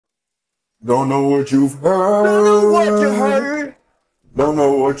Don't know what you've heard. Don't know what you heard. Don't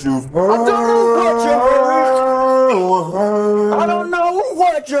know what you've heard. I don't know what you heard. I don't know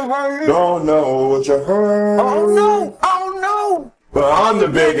what you heard. Don't know what you heard. Oh no, oh no. But I'm the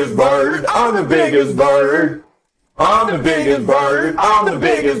biggest bird. I'm the biggest bird. I'm the biggest bird. I'm the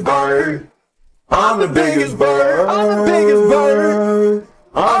biggest bird. I'm the biggest bird. I'm the biggest bird.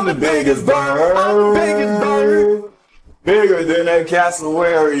 I'm the biggest bird. I'm the biggest bird. Bigger than a castle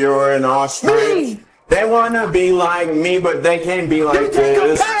where you're an ostrich. They wanna be like me, but they can't be like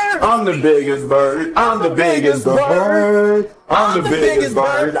this. I'm the biggest bird. I'm the biggest bird. I'm the biggest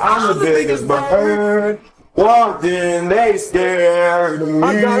bird. I'm the biggest bird. Walked in, they scared me.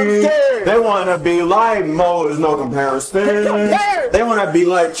 I got scared. They wanna be like Mo, there's no comparison. They wanna be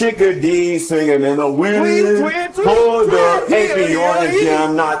like Chickadee singing in the wind. Hold up, AP orange, yeah,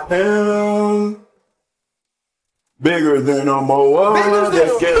 I'm not them. Bigger than a moa, they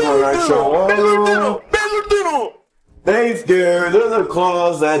scared when I show up. They scared of the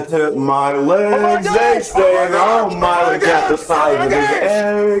claws that tip my legs. They stare on my look at the size of his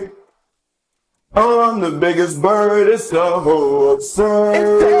egg. I'm the biggest bird, it's so absurd.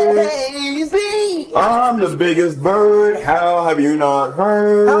 It's crazy. I'm the biggest bird, how have you not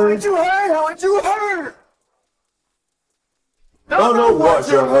heard? How had you heard? How had you heard? Don't know what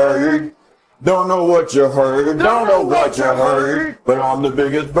you heard. Don't know what you heard. Don't know what you heard. But I'm the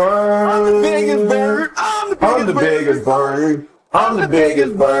biggest bird. I'm the biggest bird. I'm the biggest bird. I'm the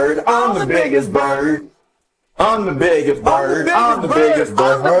biggest bird. I'm the biggest bird. I'm the biggest bird. I'm the biggest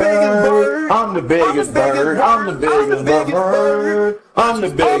bird. I'm the biggest bird. I'm the biggest bird. I'm the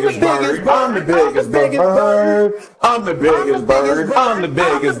biggest bird. I'm the biggest bird. I'm the biggest bird. I'm the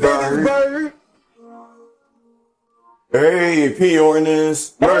biggest bird. Hey, P.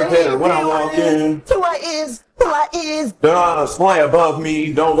 Ornus, bird hitter when I walk in. Who I is, who I is. Does fly above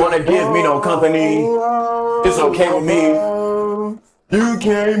me, don't wanna give me no company. It's okay with me. You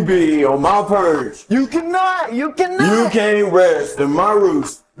can't be on my perch. You cannot, you cannot. You can't rest in my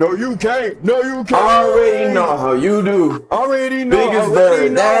roost. No, you can't. No, you can't. I already know how you do. Already know. Biggest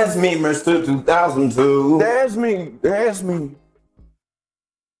bird, that's me, Mr. 2002. That's me. That's me.